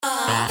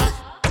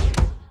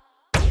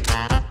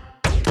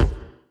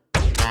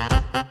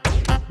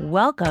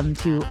Welcome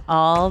to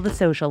All the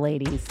Social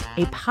Ladies,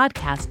 a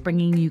podcast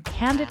bringing you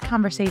candid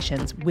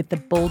conversations with the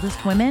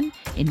boldest women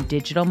in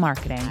digital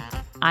marketing.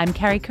 I'm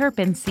Carrie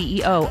Kerpen,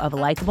 CEO of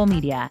Likeable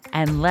Media,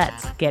 and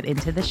let's get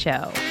into the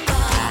show.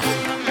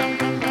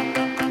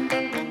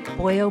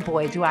 Boy, oh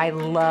boy, do I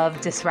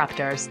love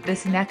disruptors.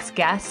 This next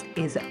guest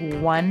is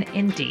one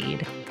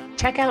indeed.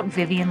 Check out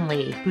Vivian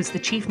Lee, who's the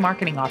Chief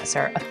Marketing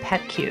Officer of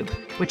PetCube,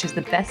 which is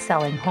the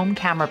best-selling home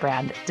camera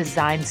brand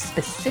designed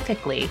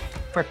specifically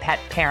for pet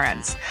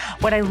parents.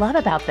 What I love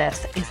about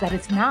this is that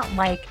it's not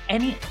like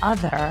any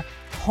other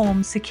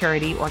home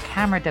security or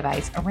camera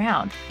device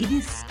around. It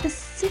is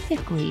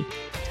specifically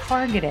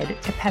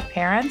targeted to pet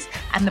parents,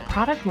 and the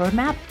product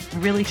roadmap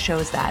really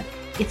shows that.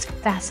 It's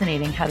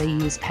fascinating how they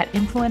use pet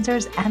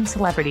influencers and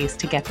celebrities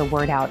to get the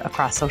word out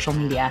across social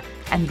media,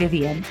 and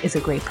Vivian is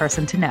a great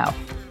person to know.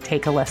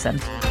 Take a listen.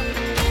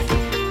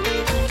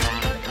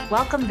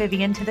 Welcome,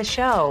 Vivian, to the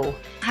show.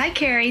 Hi,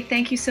 Carrie.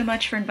 Thank you so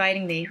much for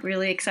inviting me.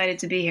 Really excited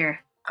to be here.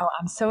 Oh,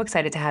 I'm so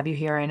excited to have you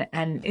here.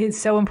 And it's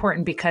so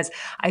important because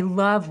I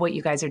love what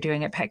you guys are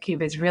doing at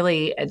PetCube. Is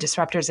really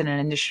disruptors in an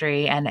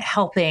industry, and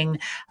helping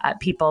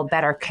people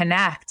better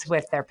connect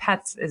with their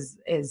pets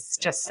is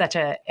just such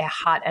a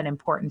hot and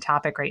important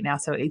topic right now.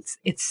 So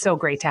it's so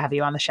great to have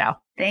you on the show.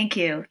 Thank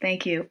you.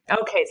 Thank you.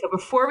 Okay, so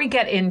before we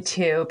get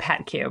into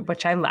PetCube,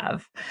 which I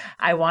love,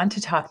 I want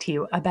to talk to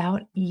you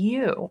about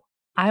you.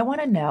 I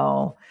want to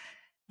know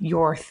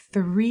your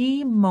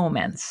 3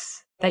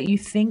 moments that you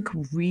think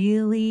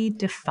really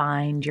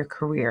defined your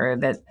career,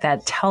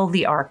 that tell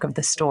the arc of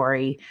the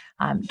story,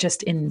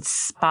 just in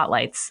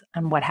spotlights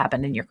on what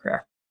happened in your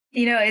career.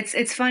 You know,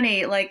 it's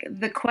funny, like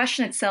the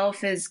question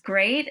itself is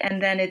great.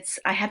 And then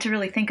I had to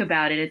really think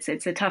about it.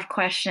 It's a tough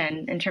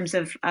question in terms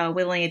of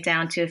whittling it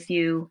down to a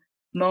few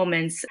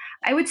moments.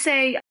 I would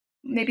say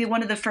maybe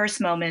one of the first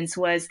moments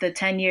was the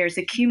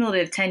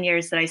cumulative 10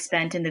 years that I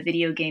spent in the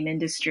video game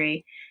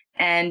industry.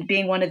 And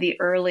being one of the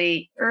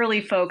early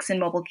folks in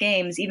mobile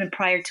games, even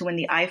prior to when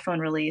the iPhone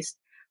released,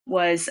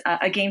 was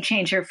a game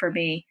changer for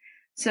me.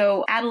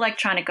 So at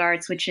Electronic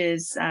Arts, which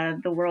is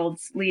the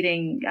world's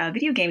leading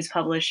video games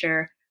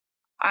publisher,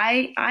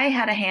 I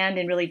had a hand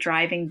in really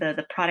driving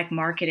the product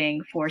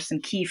marketing for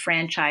some key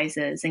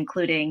franchises,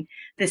 including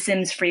The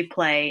Sims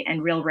Freeplay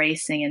and Real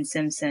Racing and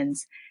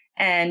Simpsons.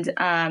 And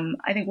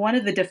I think one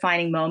of the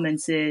defining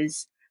moments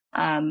is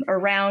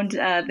around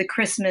the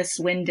Christmas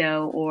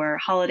window or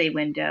holiday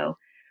window,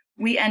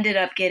 we ended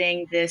up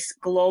getting this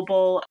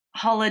global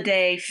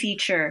holiday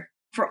feature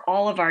for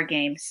all of our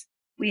games.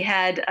 We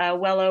had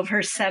well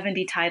over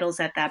 70 titles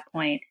at that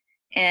point,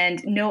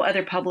 and no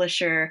other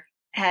publisher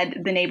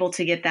had been able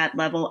to get that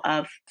level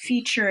of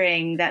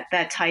featuring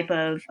that type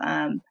of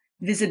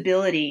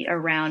visibility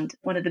around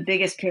one of the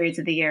biggest periods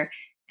of the year.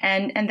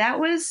 And that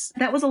was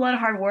a lot of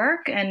hard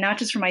work, and not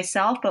just for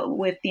myself, but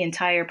with the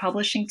entire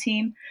publishing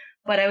team.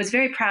 But I was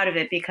very proud of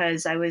it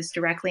because I was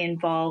directly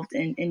involved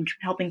in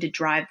helping to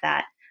drive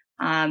that.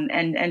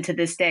 And to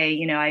this day,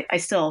 you know, I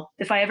still,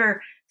 if I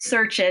ever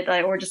search it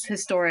or just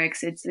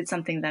historics, it's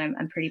something that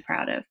I'm pretty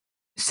proud of.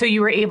 So you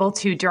were able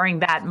to, during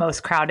that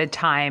most crowded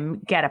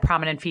time, get a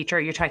prominent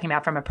feature. You're talking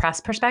about from a press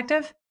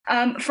perspective?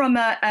 From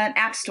an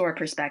app store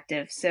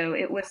perspective. So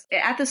it was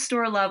at the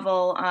store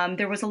level.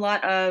 There was a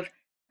lot of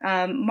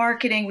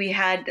marketing. We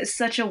had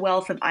such a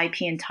wealth of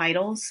IP and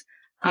titles.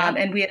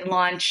 And we had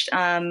launched,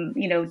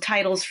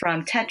 titles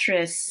from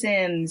Tetris,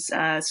 Sims,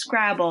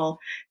 Scrabble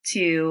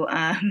to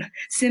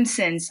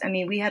Simpsons. I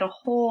mean, we had a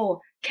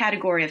whole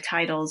category of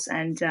titles,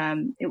 and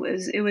it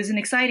was an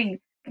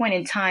exciting point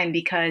in time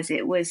because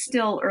it was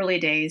still early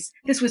days.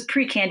 This was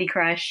pre-Candy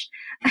Crush.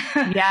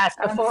 Yes,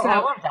 before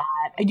all of that.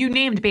 You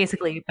named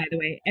basically, by the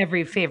way,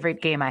 every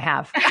favorite game I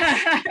have.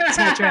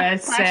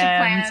 Tetris,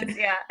 Sims,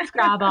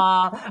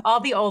 Scrabble, all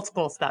the old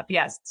school stuff.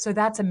 Yes. So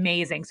that's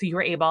amazing. So you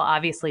were able,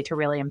 obviously, to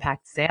really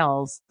impact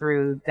sales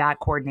through that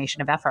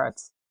coordination of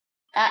efforts.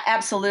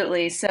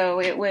 Absolutely. So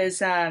it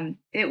was a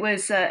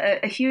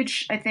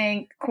huge, I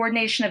think,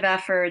 coordination of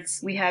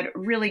efforts. We had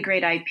really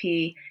great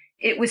IP.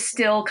 It was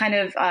still kind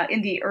of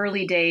in the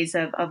early days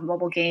of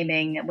mobile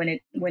gaming when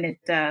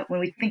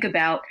we think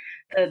about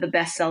the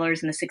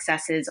bestsellers and the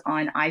successes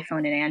on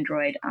iPhone and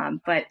Android.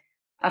 But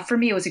for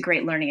me, it was a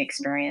great learning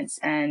experience,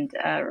 and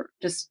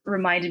just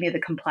reminded me of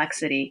the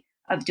complexity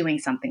of doing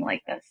something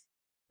like this.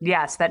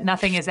 Yes, that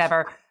nothing is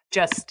ever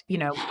just,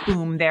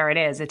 boom, there it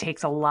is. It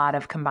takes a lot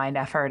of combined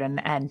effort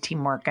and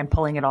teamwork and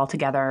pulling it all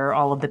together,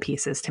 all of the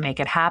pieces to make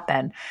it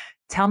happen.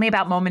 Tell me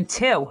about moment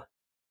 2.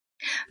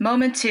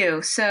 Moment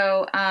 2.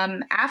 So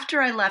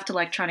after I left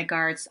Electronic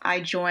Arts, I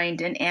joined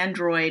an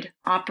Android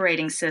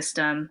operating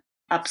system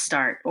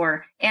upstart,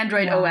 or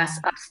Android OS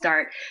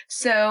upstart.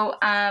 So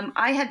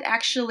I had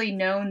actually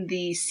known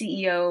the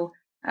CEO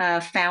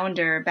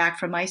founder back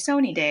from my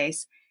Sony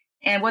days.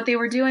 And what they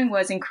were doing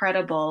was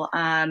incredible.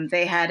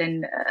 They had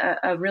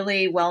a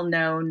really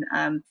well-known,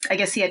 I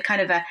guess he had kind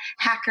of a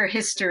hacker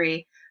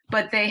history,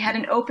 but they had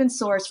an open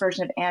source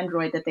version of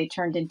Android that they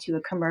turned into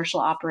a commercial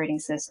operating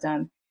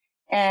system.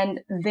 And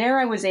there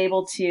I was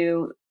able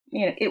to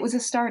it was a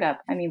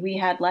startup. I mean, we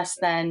had less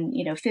than,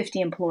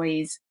 50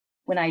 employees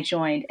when I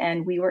joined,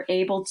 and we were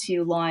able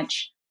to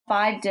launch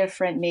 5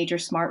 different major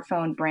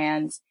smartphone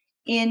brands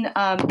in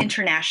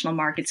international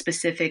markets,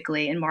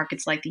 specifically in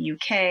markets like the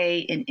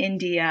UK, in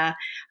India.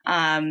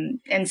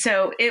 And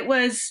so it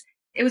was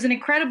an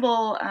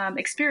incredible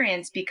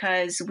experience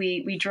because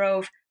we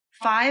drove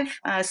 5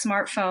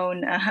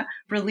 smartphone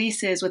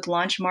releases with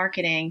launch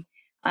marketing,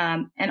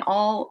 and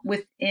all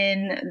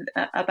within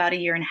about a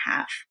year and a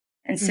half.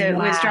 And so it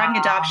was driving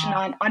adoption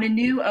on a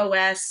new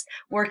OS,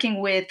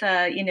 working with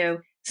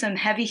some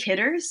heavy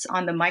hitters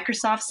on the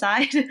Microsoft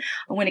side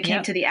when it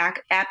came to the app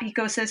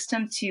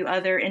ecosystem, to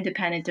other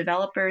independent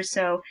developers.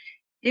 So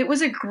it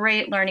was a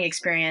great learning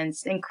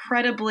experience,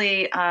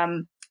 incredibly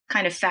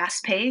kind of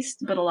fast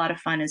paced, but a lot of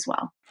fun as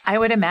well. I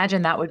would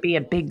imagine that would be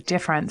a big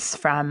difference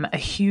from a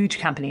huge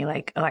company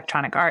like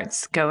Electronic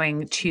Arts.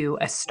 Going to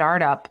a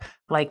startup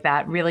like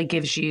that really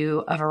gives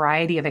you a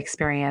variety of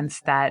experience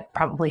that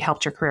probably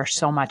helped your career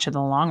so much in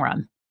the long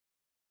run.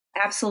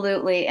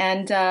 Absolutely.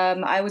 And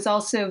I was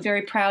also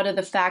very proud of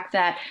the fact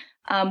that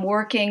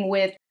working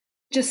with,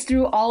 just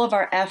through all of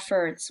our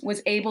efforts,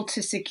 was able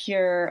to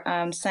secure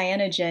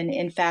Cyanogen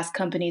in Fast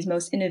Company's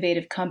Most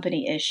Innovative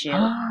Company issue.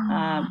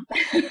 Um,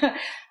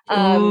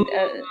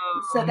 uh,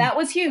 so that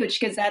was huge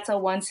because that's a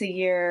once a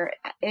year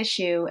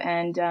issue.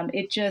 And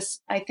it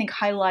just, I think,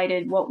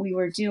 highlighted what we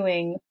were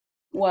doing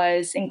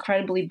was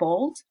incredibly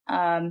bold.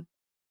 You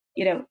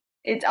know,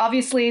 it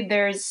obviously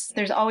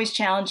there's always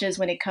challenges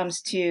when it comes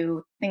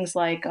to things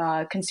like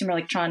consumer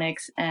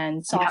electronics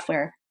and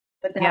software,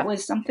 but that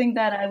was something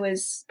that I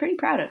was pretty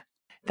proud of.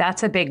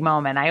 That's a big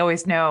moment. I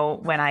always know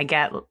when I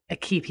get a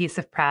key piece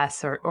of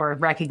press or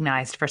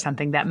recognized for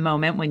something, that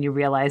moment when you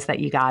realize that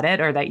you got it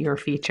or that you're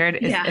featured,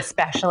 is,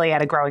 especially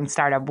at a growing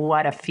startup.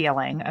 What a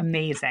feeling.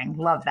 Amazing.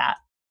 Love that.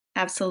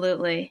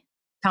 Absolutely.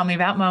 Tell me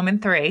about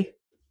moment 3.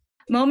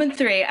 Moment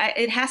 3,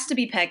 it has to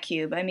be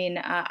PetCube. I mean,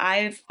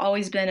 I've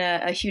always been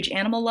a huge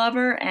animal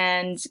lover,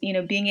 and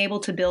being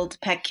able to build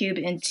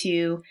PetCube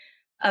into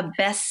a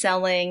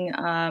best-selling,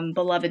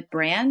 beloved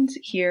brand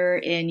here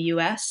in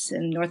U.S.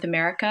 and North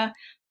America,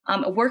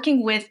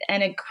 working with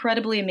an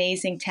incredibly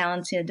amazing,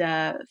 talented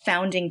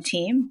founding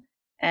team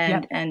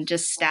and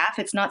just staff.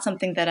 It's not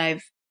something that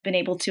I've been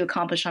able to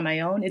accomplish on my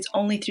own. It's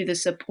only through the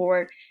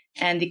support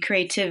and the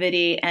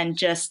creativity and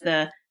just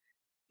the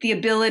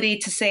ability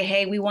to say,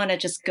 hey, we want to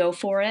just go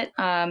for it.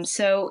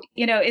 So,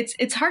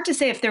 it's hard to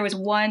say if there was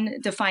one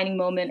defining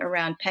moment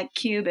around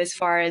PetCube as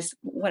far as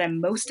what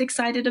I'm most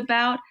excited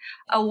about.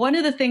 One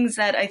of the things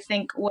that I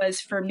think was,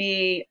 for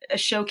me, a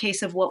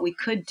showcase of what we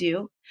could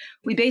do,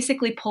 we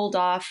basically pulled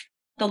off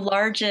the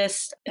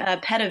largest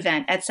pet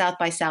event at South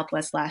by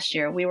Southwest last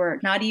year. We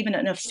were not even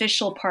an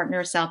official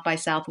partner of South by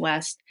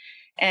Southwest.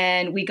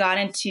 And we got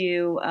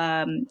into,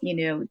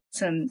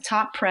 some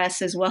top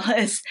press as well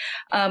as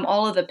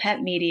all of the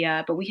pet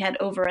media. But we had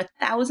over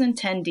 1,000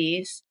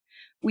 attendees.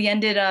 We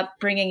ended up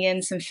bringing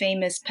in some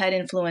famous pet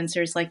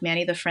influencers like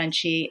Manny the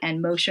Frenchie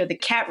and Moshe the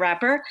cat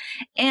rapper.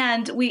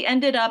 And we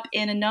ended up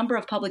in a number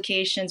of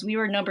publications. We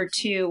were number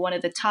 2, one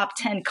of the top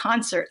 10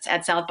 concerts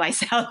at South by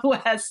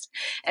Southwest.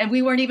 And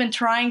we weren't even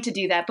trying to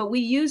do that, but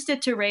we used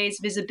it to raise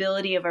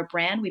visibility of our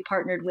brand. We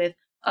partnered with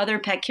other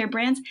pet care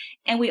brands.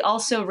 And we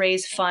also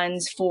raised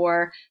funds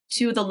for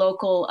 2 of the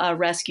local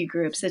rescue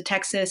groups, the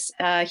Texas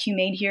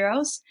Humane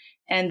Heroes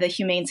and the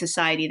Humane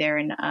Society there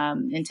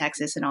in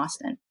Texas, in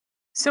Austin.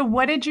 So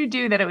what did you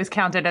do that it was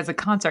counted as a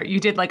concert? You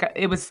did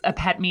it was a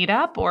pet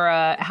meetup, or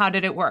how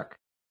did it work?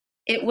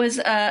 It was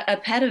a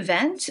pet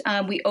event.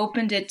 We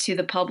opened it to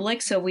the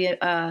public. So we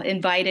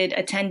invited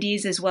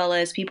attendees as well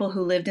as people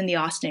who lived in the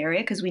Austin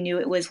area, because we knew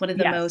it was one of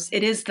the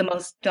it is the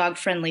most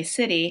dog-friendly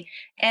city.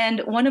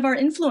 And one of our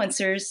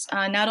influencers,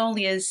 not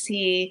only is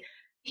he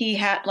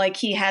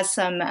has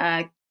some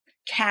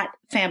cat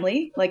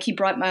family, like he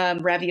brought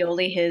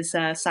Ravioli, his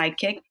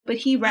sidekick, but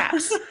he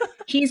raps.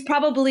 He's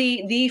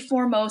probably the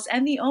foremost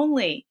and the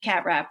only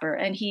cat rapper.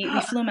 And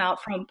we flew him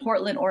out from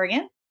Portland,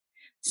 Oregon.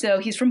 So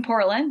he's from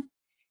Portland.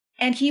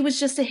 And he was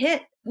just a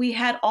hit. We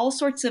had all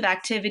sorts of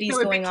activities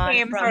going on. It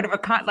became sort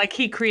of like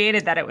he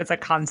created that it was a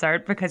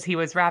concert because he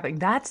was rapping.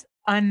 That's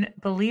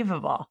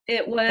unbelievable.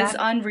 It was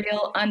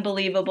unreal,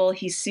 unbelievable.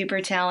 He's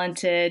super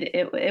talented.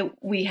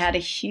 We had a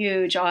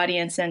huge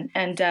audience, and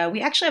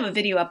we actually have a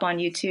video up on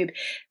YouTube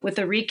with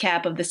a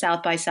recap of the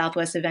South by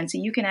Southwest event. So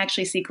you can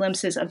actually see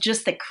glimpses of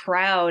just the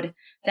crowd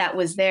that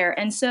was there.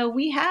 And so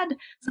we had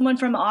someone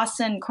from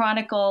Austin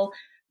Chronicle,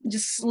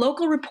 just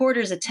local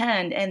reporters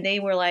attend, and they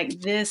were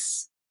like,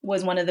 this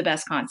was one of the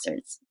best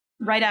concerts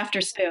right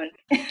after Spoon.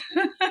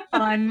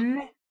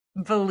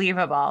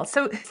 Unbelievable.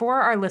 So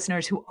for our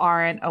listeners who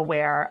aren't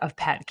aware of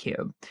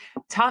PetCube,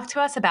 talk to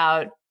us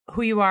about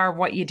who you are,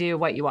 what you do,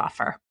 what you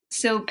offer.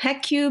 So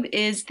PetCube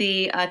is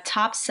the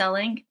top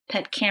selling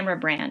pet camera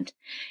brand,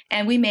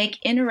 and we make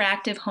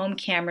interactive home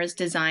cameras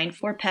designed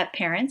for pet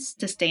parents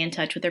to stay in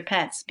touch with their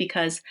pets,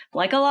 because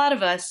like a lot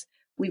of us,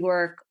 we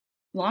work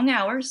long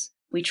hours,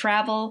 we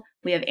travel,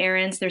 we have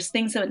errands, there's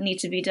things that need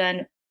to be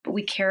done but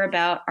we care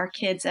about our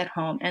kids at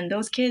home, and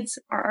those kids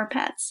are our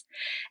pets.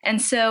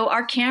 And so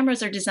our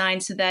cameras are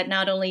designed so that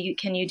not only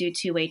can you do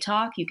two-way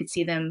talk, you can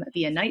see them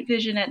via night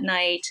vision at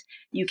night,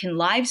 you can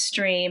live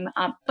stream,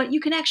 but you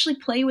can actually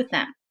play with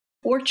them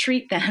or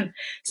treat them.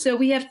 So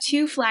we have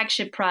two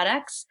flagship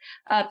products.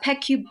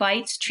 PetCube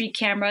Bites treat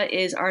camera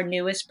is our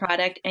newest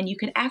product, and you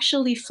can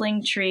actually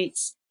fling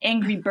treats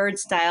Angry Bird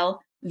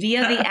style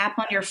via the app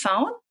on your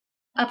phone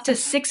up to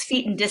 6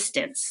 feet in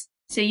distance.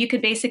 So you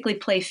could basically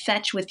play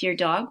fetch with your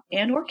dog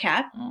and or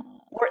cat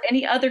or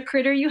any other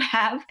critter you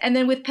have. And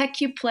then with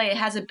PetCube Play, it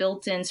has a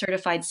built-in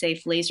certified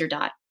safe laser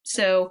dot.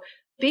 So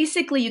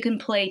basically you can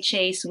play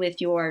chase with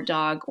your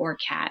dog or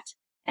cat.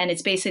 And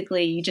it's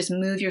basically, you just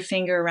move your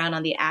finger around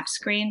on the app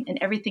screen and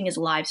everything is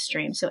live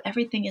streamed. So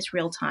everything is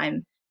real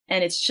time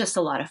and it's just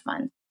a lot of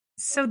fun.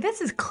 So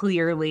this is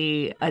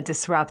clearly a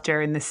disruptor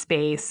in the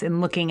space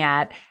and looking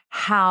at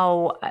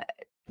how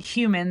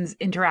humans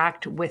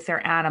interact with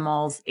their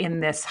animals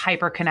in this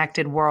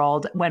hyper-connected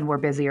world when we're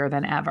busier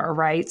than ever,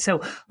 right?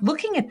 So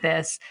looking at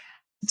this,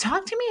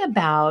 talk to me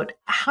about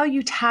how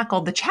you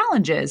tackled the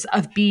challenges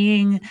of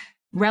being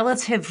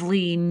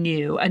relatively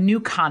new, a new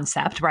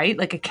concept, right?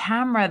 Like a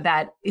camera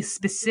that is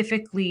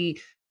specifically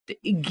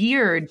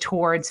geared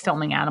towards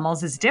filming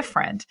animals is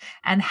different,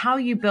 and how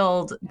you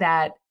build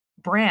that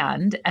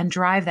brand and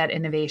drive that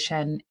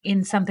innovation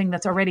in something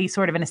that's already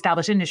sort of an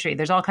established industry.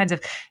 There's all kinds of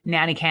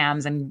nanny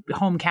cams and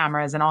home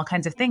cameras and all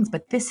kinds of things,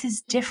 but this is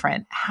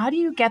different. How do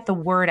you get the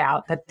word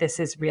out that this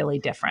is really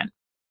different?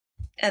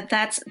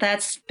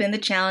 That's been the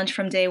challenge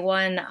from day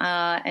one,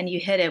 and you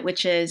hit it,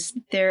 which is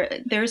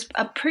there's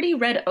a pretty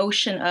red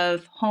ocean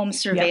of home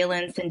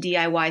surveillance and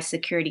DIY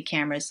security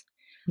cameras.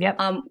 Yep.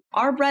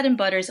 Our bread and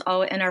butter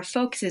and our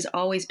focus has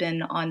always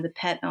been on the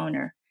pet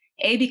owner.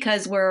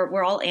 Because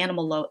we're all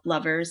animal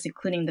lovers,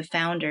 including the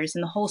founders,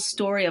 and the whole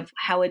story of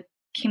how it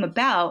came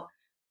about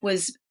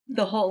was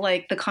the whole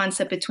the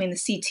concept between the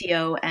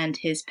CTO and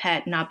his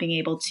pet not being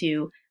able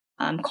to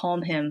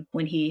calm him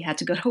when he had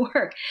to go to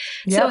work.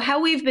 Yep. So how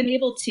we've been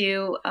able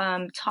to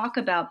talk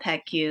about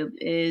PetCube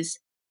is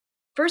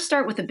first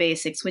start with the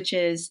basics, which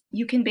is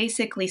you can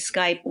basically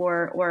Skype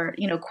or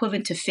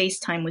equivalent to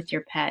FaceTime with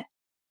your pet.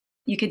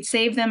 You could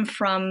save them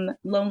from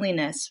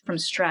loneliness, from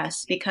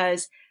stress,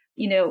 because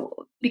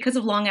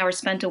of long hours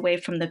spent away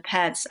from the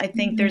pets, I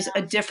think there's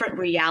a different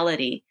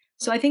reality.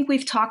 So I think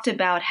we've talked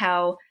about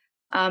how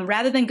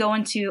rather than go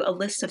into a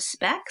list of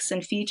specs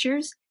and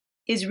features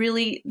is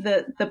really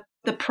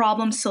the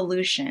problem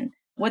solution.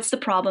 What's the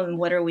problem and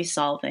what are we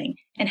solving?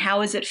 And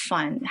how is it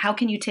fun? How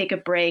can you take a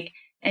break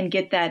and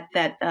get that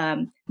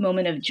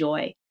moment of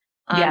joy?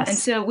 Yes. And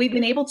so we've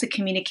been able to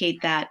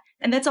communicate that.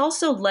 And that's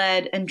also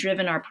led and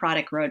driven our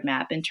product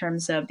roadmap in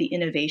terms of the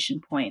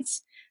innovation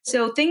points.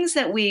 So things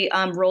that we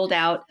rolled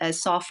out as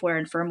software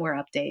and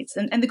firmware updates.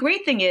 And the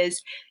great thing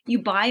is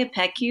you buy a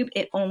PetCube,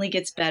 it only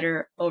gets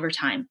better over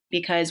time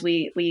because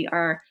we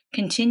are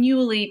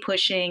continually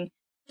pushing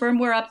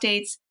firmware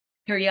updates,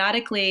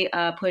 periodically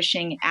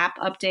pushing app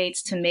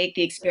updates to make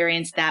the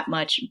experience that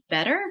much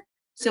better.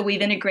 So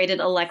we've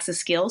integrated Alexa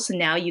skills. So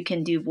now you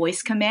can do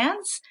voice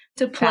commands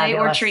to play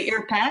Fabulous. Or treat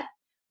your pet.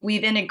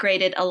 We've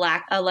integrated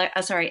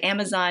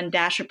Amazon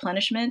Dash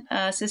replenishment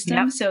system.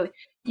 Yep. So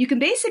you can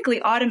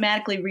basically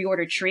automatically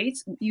reorder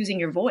treats using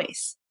your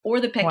voice or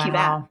the PetCube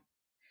app.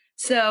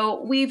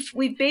 So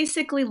we've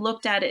basically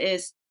looked at it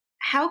as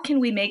how can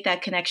we make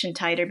that connection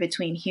tighter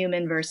between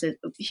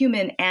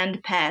human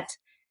and pet,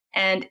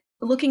 and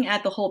looking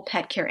at the whole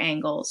pet care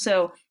angle.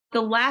 So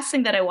the last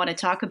thing that I want to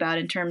talk about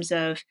in terms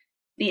of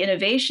the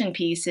innovation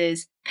piece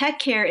is pet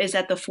care is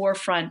at the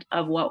forefront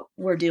of what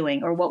we're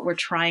doing or what we're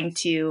trying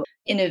to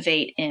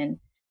innovate in.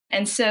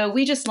 And so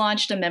we just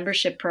launched a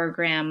membership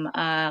program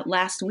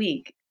last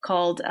week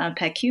called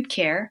PetCube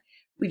Care.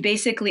 We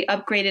basically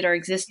upgraded our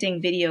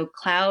existing video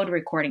cloud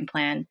recording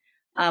plan,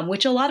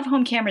 which a lot of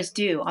home cameras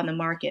do on the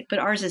market, but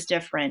ours is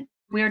different.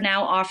 We are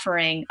now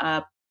offering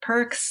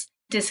perks,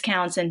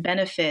 discounts, and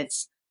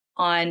benefits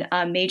on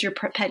major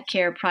pet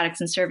care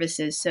products and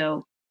services.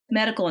 So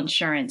medical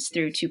insurance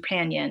through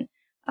Trupanion,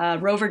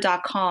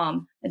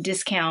 Rover.com, a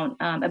discount,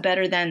 a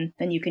better than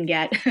you can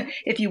get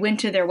if you went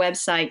to their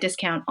website,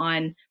 discount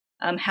on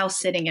house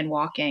sitting and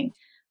walking.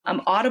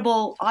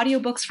 Audible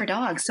audiobooks for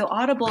dogs. So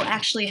Audible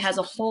actually has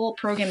a whole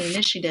program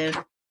initiative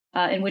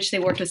in which they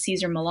worked with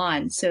Cesar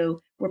Millan.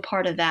 So we're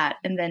part of that.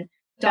 And then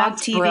Dog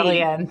That's TV.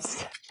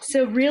 Brilliant.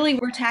 So really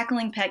we're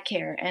tackling pet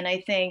care. And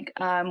I think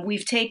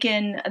we've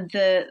taken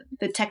the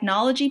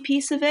technology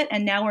piece of it,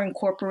 and now we're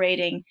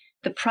incorporating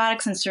the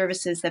products and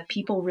services that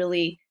people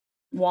really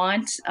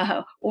want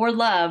or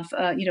love,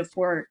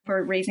 for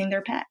raising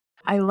their pet.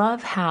 I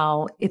love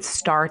how it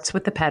starts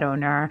with the pet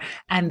owner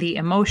and the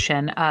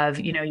emotion of,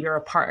 you're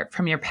apart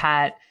from your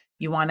pet,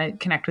 you want to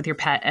connect with your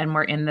pet, and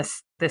we're in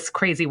this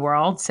crazy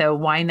world. So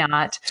why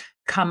not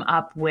come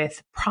up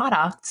with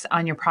products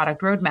on your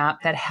product roadmap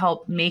that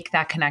help make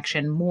that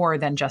connection more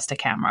than just a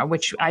camera,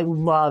 which I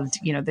loved,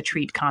 the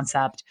treat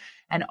concept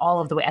and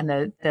all of the way, and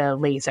the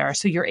laser.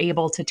 So you're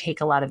able to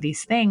take a lot of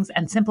these things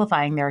and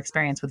simplifying their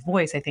experience with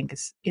voice, I think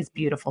is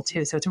beautiful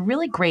too. So it's a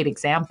really great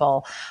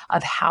example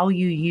of how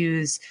you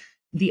use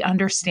the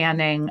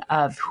understanding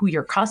of who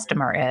your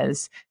customer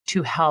is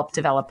to help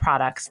develop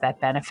products that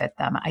benefit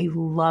them. I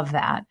love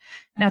that.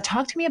 Now,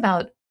 talk to me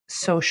about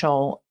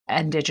social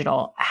and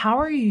digital. How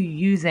are you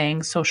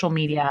using social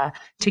media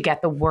to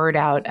get the word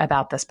out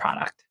about this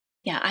product?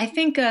 Yeah, I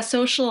think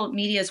social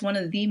media is one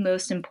of the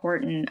most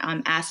important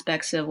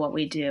aspects of what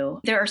we do.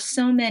 There are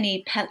so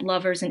many pet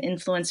lovers and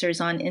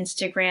influencers on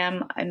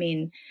Instagram. I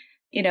mean,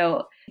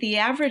 the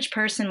average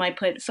person might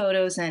put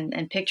photos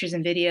and pictures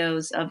and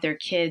videos of their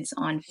kids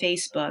on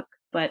Facebook,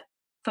 but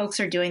folks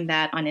are doing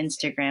that on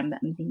Instagram. I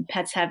mean,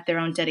 pets have their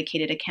own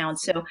dedicated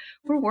accounts. So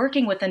we're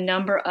working with a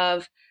number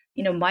of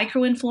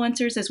micro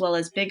influencers as well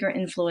as bigger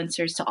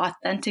influencers to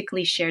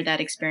authentically share that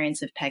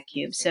experience of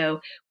PetCube.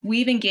 So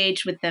we've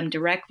engaged with them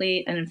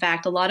directly. And in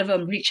fact, a lot of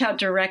them reach out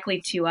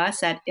directly to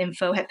us at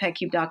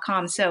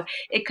info@petcube.com. So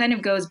it kind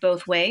of goes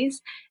both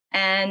ways.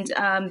 And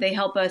they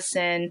help us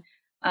in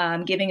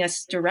giving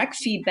us direct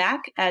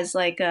feedback as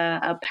like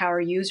a power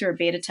user or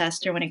beta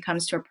tester when it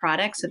comes to a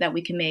product so that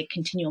we can make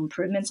continual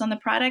improvements on the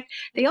product.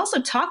 They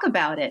also talk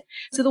about it.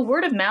 So the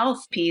word of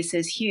mouth piece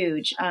is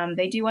huge.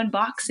 They do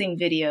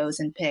unboxing videos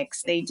and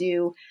pics. They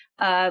do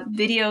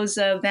videos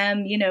of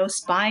them,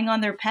 spying on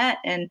their pet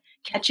and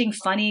catching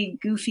funny,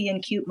 goofy,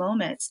 and cute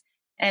moments.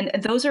 And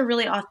those are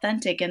really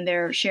authentic and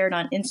they're shared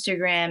on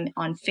Instagram,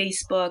 on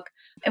Facebook.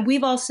 And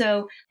we've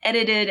also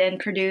edited and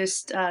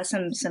produced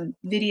some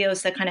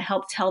videos that kind of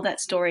help tell that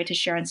story to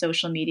share on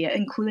social media,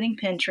 including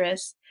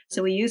Pinterest.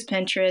 So we use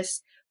Pinterest.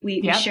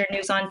 We share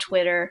news on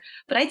Twitter.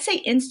 But I'd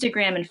say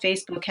Instagram and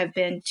Facebook have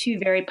been two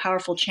very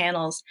powerful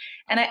channels.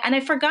 And I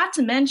forgot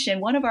to mention,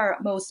 one of our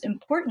most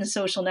important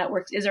social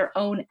networks is our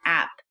own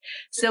app.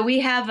 So we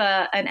have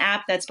an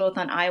app that's both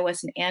on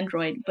iOS and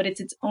Android, but it's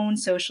its own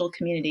social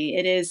community.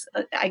 It is,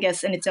 I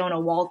guess, in its own a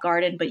walled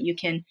garden, but you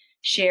can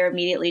share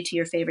immediately to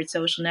your favorite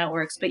social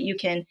networks. But you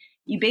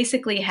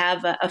basically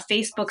have a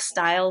Facebook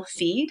style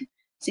feed.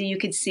 So you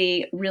could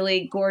see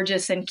really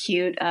gorgeous and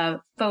cute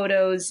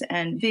photos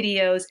and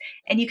videos,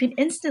 and you can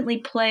instantly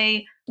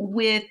play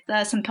with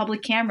some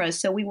public cameras.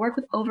 So we work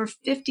with over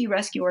 50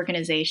 rescue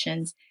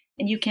organizations,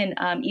 and you can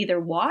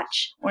either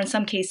watch or in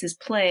some cases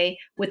play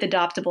with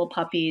adoptable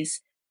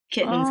puppies,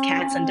 kittens,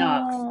 cats, and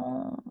dogs.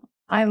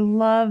 I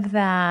love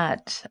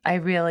that. I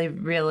really,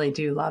 really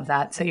do love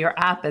that. So your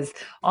app is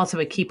also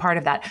a key part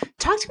of that.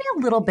 Talk to me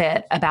a little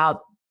bit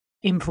about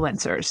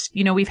influencers.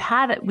 We've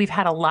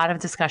had a lot of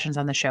discussions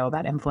on the show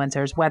about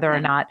influencers, whether or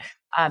not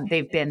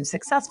they've been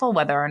successful,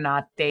 whether or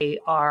not they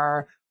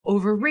are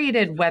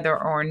overrated, whether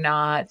or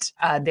not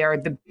they're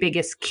the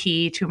biggest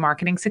key to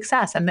marketing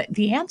success. And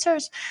the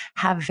answers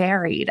have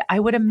varied. I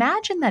would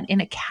imagine that in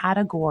a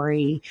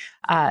category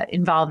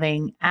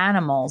involving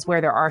animals where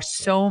there are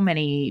so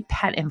many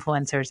pet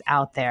influencers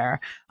out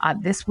there,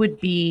 this would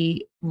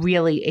be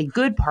really a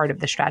good part of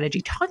the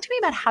strategy. Talk to me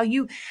about how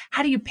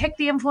do you pick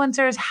the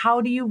influencers?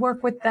 How do you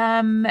work with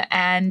them?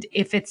 And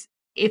if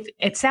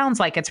it sounds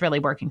like it's really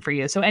working for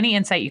you. So any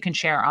insight you can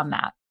share on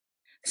that?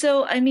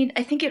 So, I mean,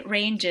 I think it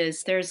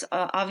ranges. There's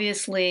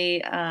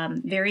obviously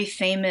very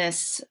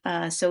famous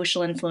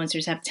social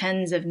influencers have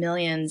tens of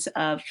millions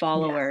of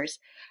followers.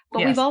 Yes.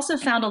 But we've also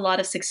found a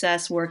lot of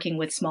success working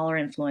with smaller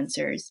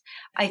influencers.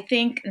 I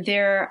think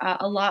they're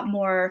a lot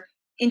more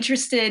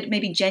interested,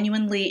 maybe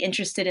genuinely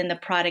interested in the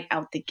product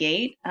out the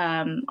gate.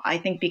 I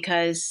think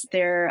because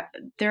they're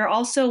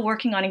also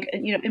working on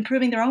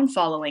improving their own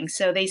following.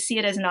 So they see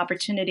it as an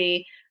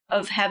opportunity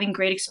of having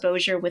great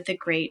exposure with a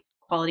great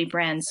quality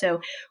brand. So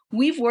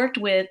we've worked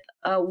with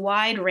a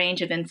wide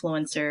range of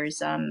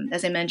influencers.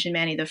 As I mentioned,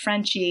 Manny the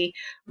Frenchie,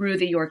 Rue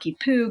the Yorkie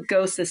Poo,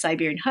 Ghost the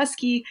Siberian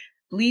Husky,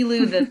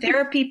 Lilu the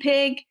Therapy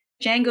Pig,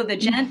 Django the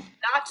Gent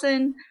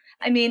Dachshund.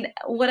 I mean,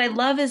 what I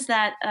love is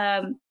that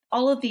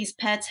all of these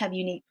pets have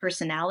unique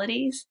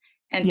personalities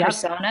and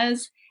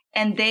personas,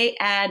 and they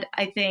add,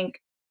 I think,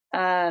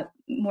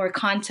 more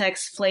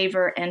context,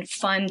 flavor, and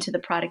fun to the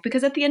product.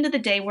 Because at the end of the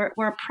day,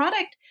 we're a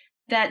product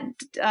that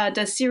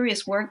does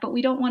serious work, but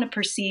we don't want to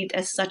perceived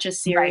as such a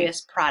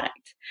serious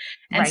product.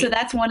 And so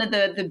that's one of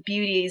the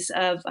beauties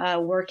of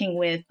working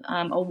with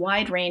a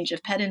wide range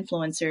of pet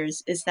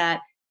influencers is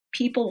that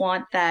people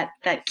want that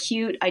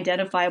cute,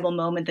 identifiable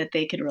moment that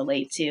they could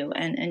relate to.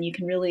 And you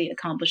can really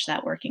accomplish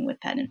that working with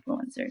pet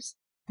influencers.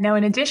 Now,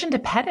 in addition to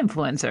pet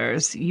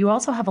influencers, you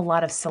also have a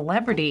lot of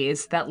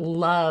celebrities that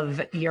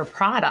love your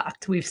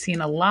product. We've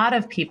seen a lot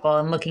of people,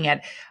 and looking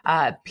at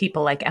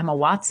people like Emma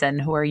Watson,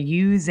 who are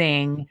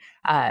using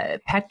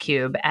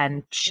PetCube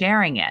and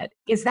sharing it.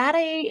 Is that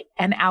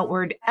an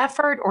outward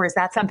effort, or is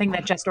that something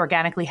that just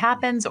organically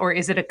happens, or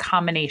is it a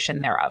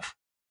combination thereof?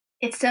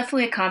 It's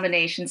definitely a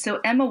combination. So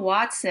Emma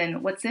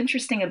Watson, what's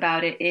interesting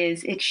about it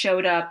is it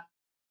showed up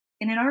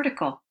in an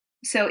article.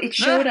 So it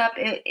showed up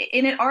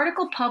in an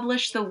article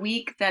published the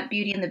week that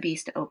Beauty and the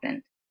Beast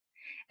opened.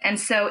 And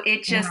so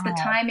it just, the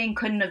timing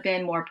couldn't have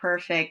been more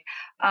perfect.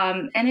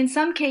 And in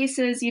some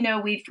cases,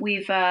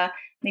 we've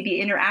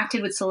maybe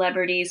interacted with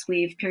celebrities.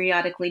 We've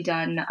periodically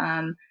done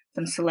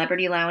some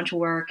celebrity lounge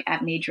work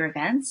at major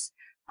events.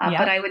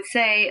 But I would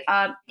say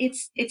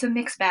it's a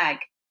mixed bag.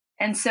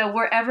 And so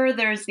wherever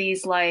there's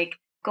these like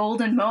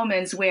golden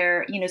moments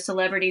where,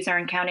 celebrities are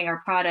encountering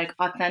our product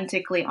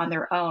authentically on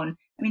their own,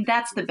 I mean,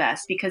 that's the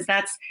best, because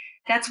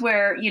that's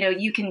where,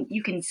 you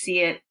can see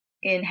it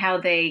in how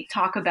they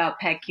talk about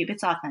PetCube.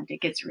 It's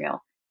authentic, it's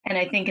real. And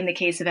I think in the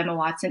case of Emma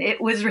Watson, it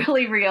was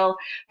really real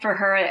for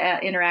her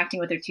interacting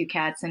with her two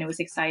cats. And it was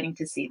exciting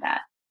to see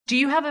that. Do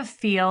you have a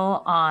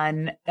feel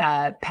on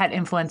pet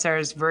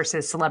influencers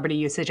versus celebrity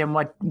usage and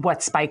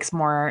what spikes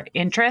more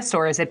interest,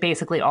 or is it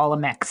basically all a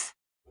mix?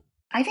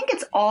 I think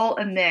it's all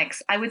a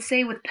mix. I would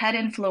say with pet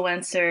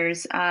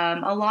influencers,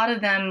 a lot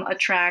of them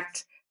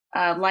attract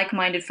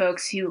like-minded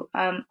folks who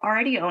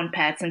already own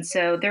pets. And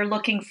so they're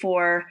looking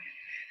for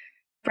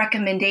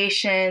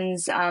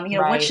recommendations, Right.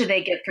 What should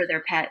they get for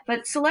their pet?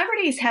 But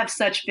celebrities have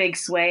such big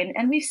sway,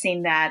 and we've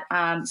seen that.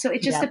 So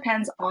it just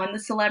depends on the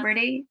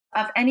celebrity.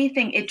 Of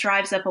anything, it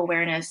drives up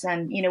awareness.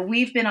 And,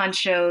 we've been on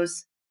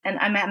shows, and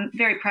I'm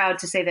very proud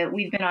to say that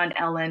we've been on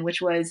Ellen,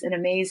 which was an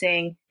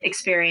amazing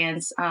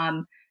experience,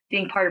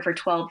 being part of her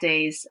 12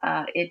 days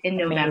in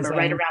November,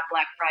 right around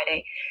Black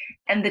Friday,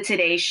 and the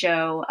Today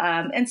Show.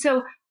 And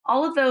so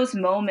all of those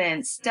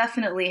moments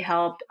definitely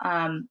helped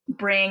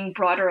bring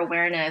broader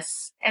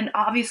awareness. And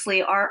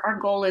obviously, our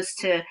goal is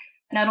to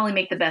not only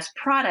make the best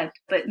product,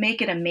 but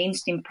make it a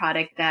mainstream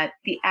product that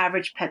the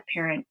average pet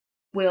parent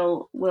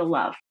will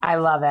love. I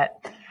love it.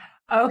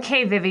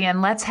 Okay, Vivian,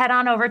 let's head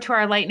on over to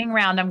our lightning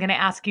round. I'm going to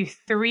ask you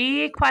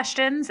 3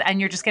 questions, and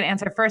you're just going to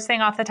answer first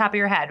thing off the top of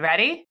your head.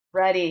 Ready?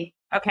 Ready.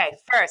 Okay,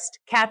 first,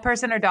 cat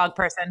person or dog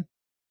person?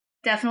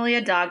 Definitely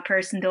a dog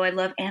person, though I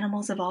love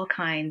animals of all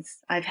kinds.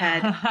 I've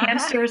had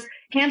hamsters,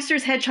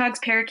 hedgehogs,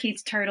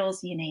 parakeets,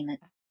 turtles, you name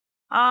it.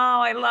 Oh,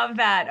 I love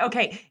that.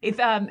 Okay,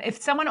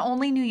 if someone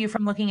only knew you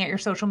from looking at your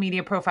social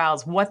media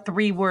profiles, what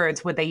 3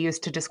 words would they use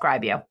to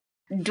describe you?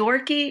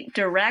 Dorky,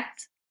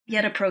 direct,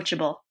 yet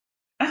approachable.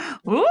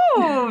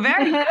 Ooh,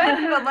 very good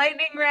for the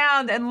lightning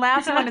round. And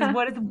last one is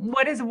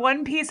what is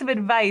one piece of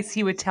advice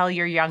you would tell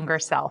your younger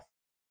self?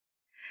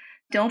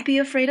 Don't be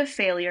afraid of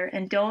failure,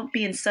 and don't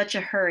be in such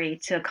a hurry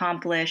to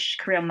accomplish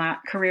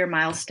career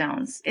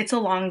milestones. It's a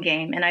long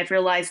game, and I've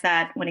realized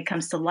that when it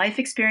comes to life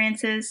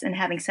experiences and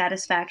having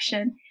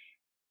satisfaction,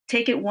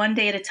 take it one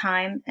day at a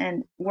time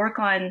and work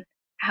on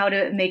how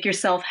to make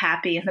yourself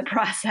happy in the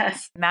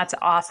process. That's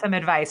awesome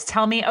advice.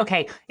 Tell me,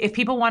 okay, if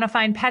people want to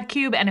find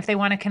PetCube and if they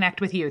want to connect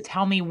with you,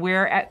 tell me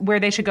where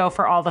they should go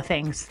for all the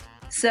things.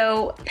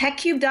 So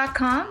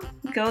petcube.com,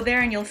 go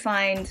there and you'll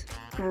find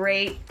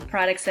great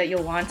products that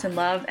you'll want and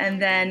love.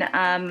 And then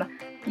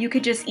you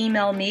could just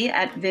email me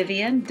at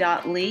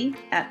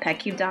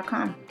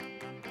vivian.lee@petcube.com.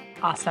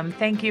 Awesome.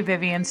 Thank you,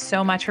 Vivian,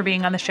 so much for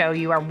being on the show.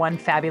 You are one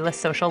fabulous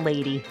social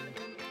lady.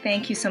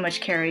 Thank you so much,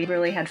 Carrie.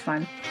 Really had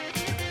fun.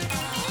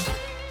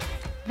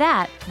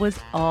 That was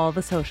all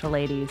the social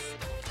ladies.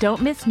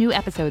 Don't miss new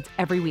episodes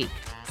every week.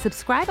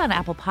 Subscribe on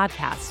Apple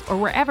Podcasts or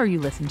wherever you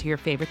listen to your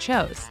favorite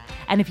shows.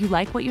 And if you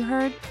like what you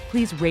heard,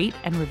 please rate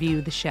and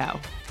review the show.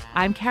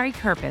 I'm Carrie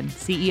Kerpen,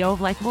 CEO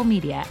of Likeable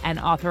Media and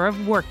author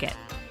of Work It,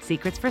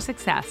 Secrets for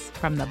Success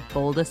from the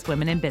Boldest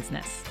Women in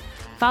Business.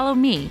 Follow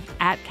me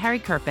at Carrie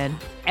Kerpen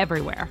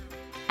everywhere.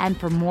 And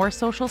for more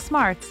social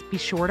smarts, be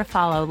sure to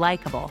follow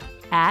Likeable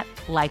at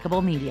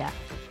Likeable Media.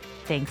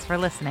 Thanks for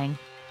listening.